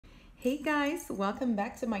Hey guys, welcome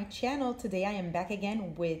back to my channel. Today I am back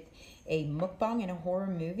again with a mukbang and a horror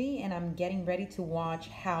movie, and I'm getting ready to watch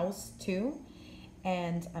House 2,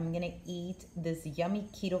 and I'm gonna eat this yummy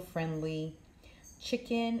keto-friendly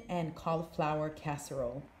chicken and cauliflower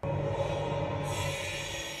casserole.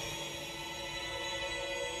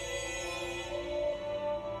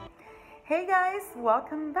 Hey guys,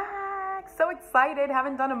 welcome back. So excited.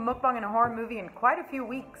 Haven't done a mukbang and a horror movie in quite a few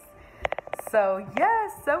weeks. So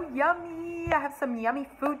yes, so yummy. I have some yummy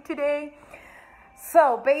food today.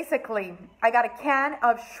 So basically, I got a can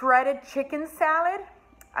of shredded chicken salad.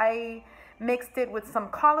 I mixed it with some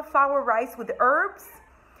cauliflower rice with herbs.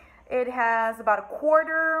 It has about a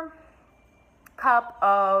quarter cup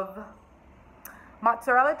of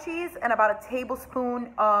mozzarella cheese and about a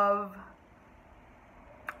tablespoon of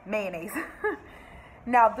mayonnaise.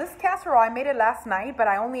 Now this casserole, I made it last night, but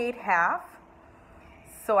I only ate half.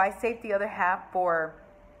 So I saved the other half for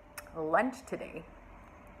lunch today.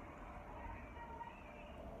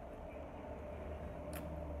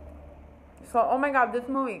 So, oh my God, this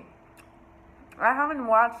movie, I haven't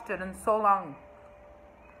watched it in so long.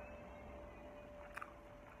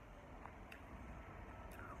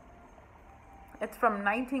 It's from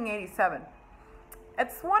 1987.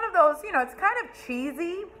 It's one of those, it's kind of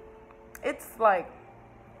cheesy. It's like,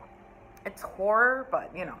 it's horror,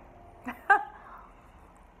 but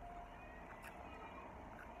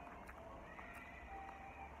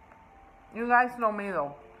You guys know me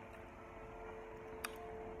though.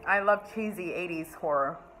 I love cheesy 80s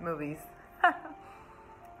horror movies.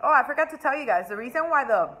 Oh, I forgot to tell you guys, the reason why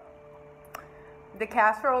the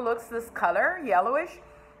casserole looks this color, yellowish,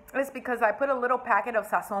 is because I put a little packet of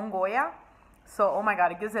Sazon Goya. So, oh my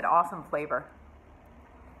God, it gives it awesome flavor.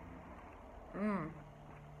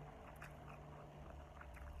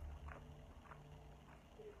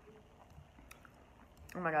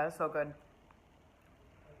 Oh my God, it's so good.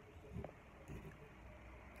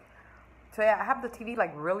 So yeah, I have the TV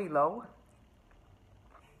like really low.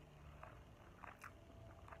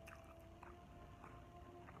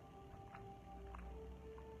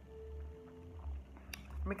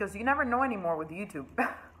 Because you never know anymore with YouTube.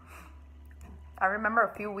 I remember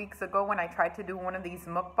a few weeks ago when I tried to do one of these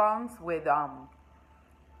mukbangs with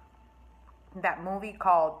that movie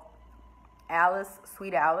called Alice,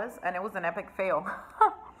 Sweet Alice, and it was an epic fail.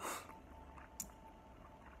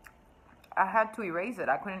 I had to erase it.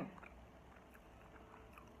 I couldn't,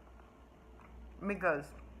 because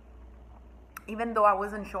even though I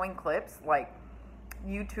wasn't showing clips, like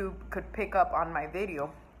YouTube could pick up on my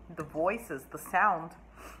video the voices, the sound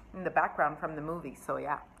in the background from the movie. So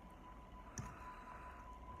yeah,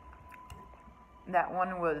 that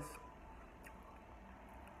one was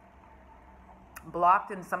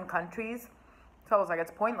blocked in some countries, so I was like, it's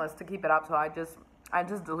pointless to keep it up, so I just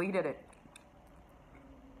deleted it.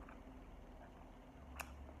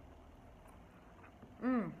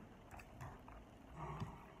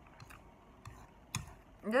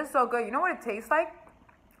 This is so good. You know what it tastes like?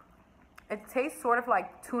 It tastes sort of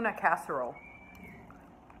like tuna casserole.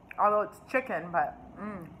 Although it's chicken, but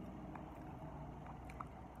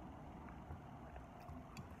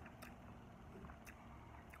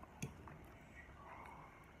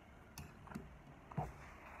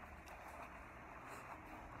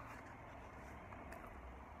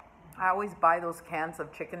I always buy those cans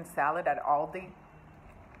of chicken salad at Aldi.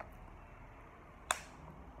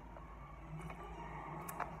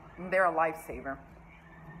 They're a lifesaver.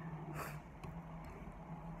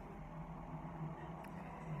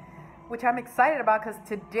 Which I'm excited about because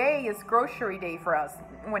today is grocery day for us.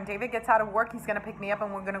 When David gets out of work, he's going to pick me up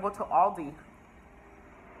and we're going to go to Aldi.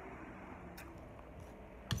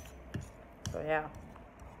 So yeah.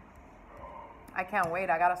 I can't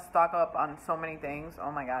wait. I got to stock up on so many things.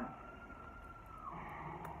 Oh my God.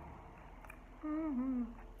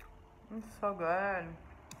 It's so good.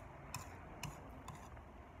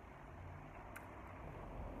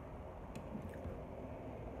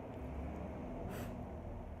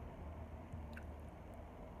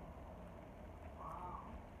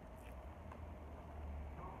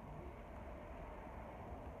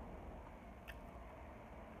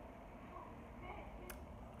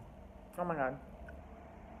 Oh my God.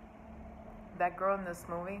 That girl in this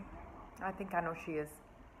movie, I think I know she is.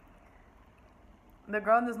 The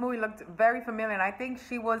girl in this movie looked very familiar, and I think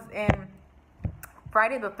she was in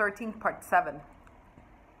Friday the 13th Part 7.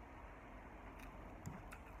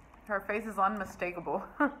 Her face is unmistakable.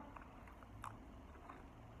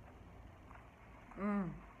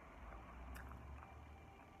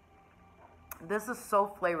 This is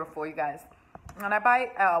so flavorful, you guys. And when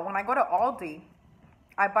I go to Aldi,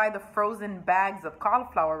 I buy the frozen bags of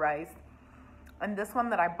cauliflower rice. And this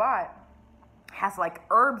one that I bought has like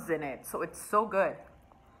herbs in it. So it's so good.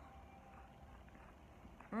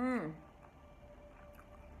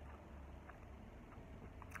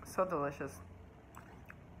 So delicious.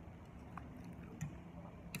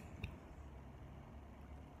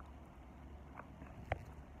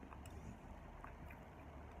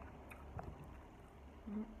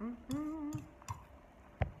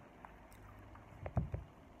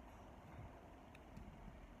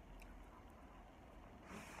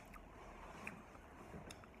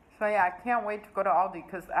 So yeah, I can't wait to go to Aldi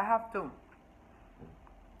because I have to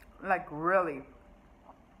like really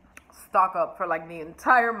stock up for like the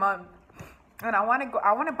entire month. And I want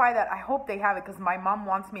to buy that. I hope they have it because my mom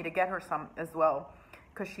wants me to get her some as well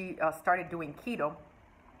because she started doing keto.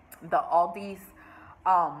 The Aldi's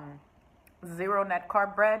zero net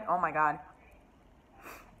carb bread. Oh my God.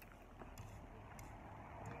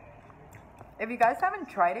 If you guys haven't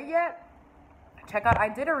tried it yet, check out, I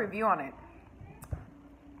did a review on it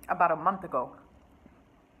about a month ago.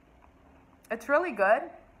 It's really good,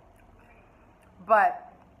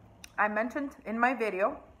 but I mentioned in my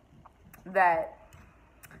video that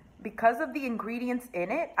because of the ingredients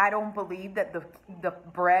in it, I don't believe that the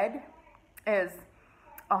bread is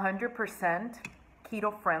 100%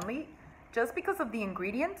 keto friendly. Just because of the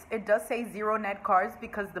ingredients, it does say zero net carbs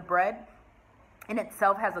because the bread in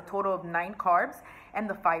itself has a total of 9 carbs and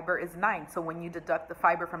the fiber is 9. So when you deduct the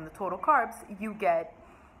fiber from the total carbs, you get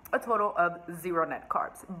a total of 0 net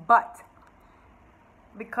carbs. But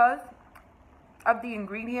because of the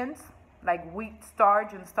ingredients like wheat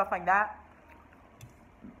starch and stuff like that,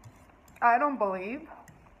 I don't believe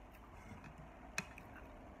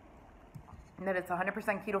that it's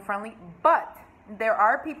 100% keto friendly. But there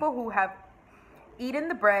are people who have eaten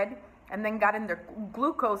the bread and then gotten their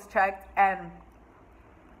glucose checked, and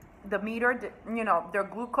the meter, their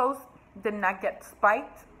glucose did not get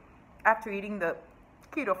spiked after eating the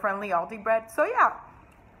keto-friendly Aldi bread. So yeah,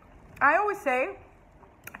 I always say,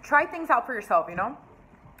 try things out for yourself,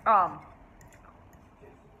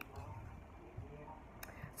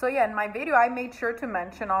 So yeah, in my video, I made sure to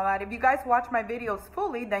mention all that. If you guys watch my videos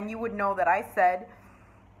fully, then you would know that I said,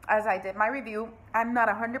 as I did my review, I'm not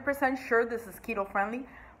 100% sure this is keto-friendly,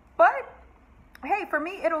 but hey, for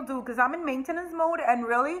me, it'll do because I'm in maintenance mode, and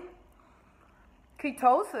really,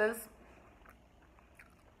 ketosis,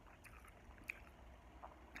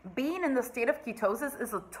 being in the state of ketosis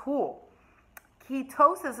is a tool.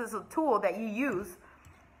 Ketosis is a tool that you use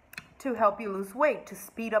to help you lose weight, to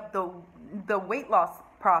speed up the weight loss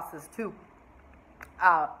process, to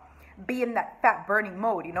be in that fat burning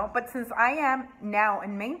mode, But since I am now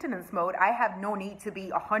in maintenance mode, I have no need to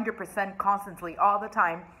be 100% constantly all the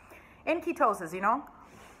time in ketosis,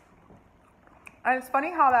 And it's funny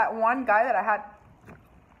how that one guy that I had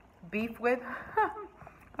beef with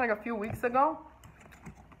like a few weeks ago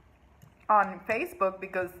on Facebook,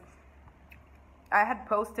 because I had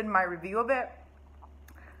posted my review of it,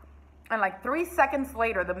 and like 3 seconds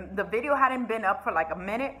later, the video hadn't been up for like a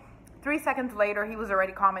minute. 3 seconds later, he was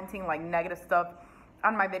already commenting like negative stuff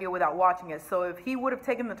on my video without watching it. So if he would have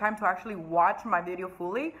taken the time to actually watch my video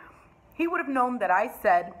fully, he would have known that I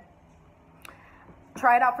said,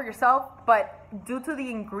 try it out for yourself, but due to the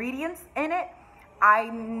ingredients in it,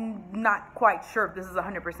 I'm not quite sure if this is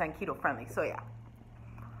 100% keto friendly. So yeah,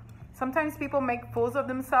 sometimes people make fools of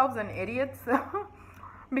themselves and idiots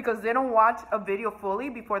because they don't watch a video fully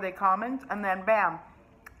before they comment, and then bam,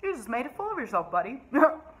 you just made a fool of yourself, buddy.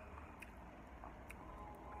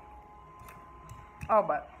 Oh,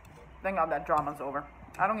 but thank God that drama's over.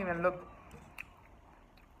 I don't even look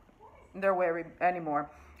their way anymore.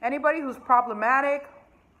 Anybody who's problematic,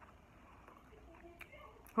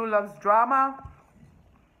 who loves drama,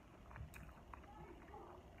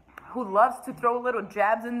 who loves to throw little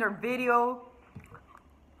jabs in their video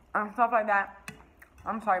and stuff like that,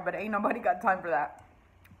 I'm sorry, but ain't nobody got time for that.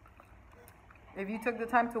 If you took the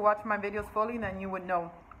time to watch my videos fully, then you would know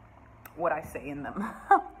what I say in them.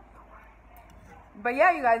 But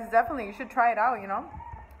yeah, you guys, definitely, you should try it out,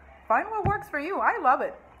 Find what works for you. I love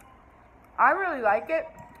it. I really like it.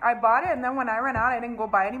 I bought it, and then when I ran out, I didn't go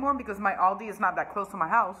buy anymore because my Aldi is not that close to my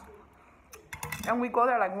house. And we go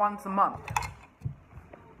there like once a month.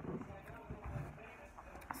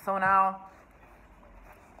 So now,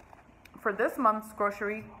 for this month's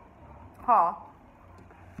grocery haul,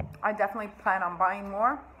 I definitely plan on buying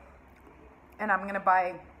more. And I'm going to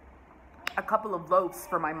buy a couple of loaves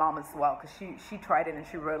for my mom as well, because she tried it and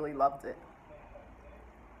she really loved it.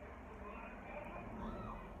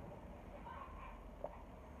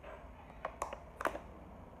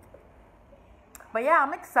 But yeah,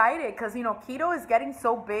 I'm excited because, you know, keto is getting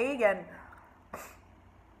so big, and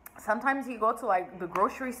sometimes you go to like the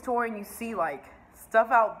grocery store and you see like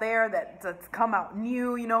stuff out there that's come out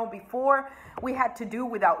new. You know, before we had to do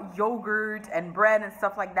without yogurt and bread and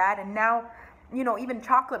stuff like that, and now, you know, even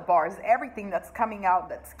chocolate bars, everything that's coming out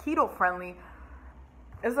that's keto friendly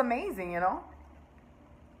is amazing, you know.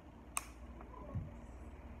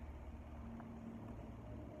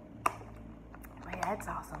 Yeah, it's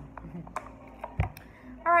awesome.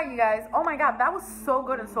 All right, you guys. Oh my God, that was so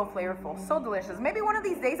good and so flavorful, so delicious. Maybe one of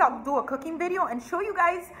these days I'll do a cooking video and show you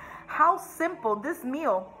guys how simple this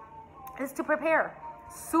meal is to prepare.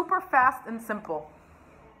 Super fast and simple.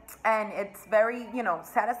 And it's very, you know,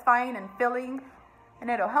 satisfying and filling, and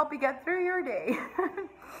it'll help you get through your day.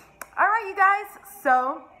 All right, you guys.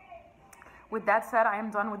 So with that said, I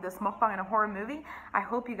am done with this mukbang and a horror movie. I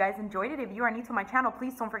hope you guys enjoyed it. If you are new to my channel,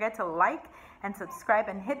 please don't forget to like and subscribe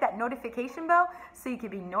and hit that notification bell so you can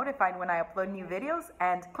be notified when I upload new videos.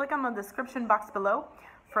 And click on the description box below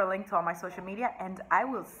for a link to all my social media. And I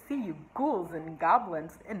will see you ghouls and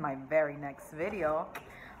goblins in my very next video.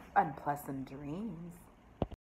 Unpleasant dreams.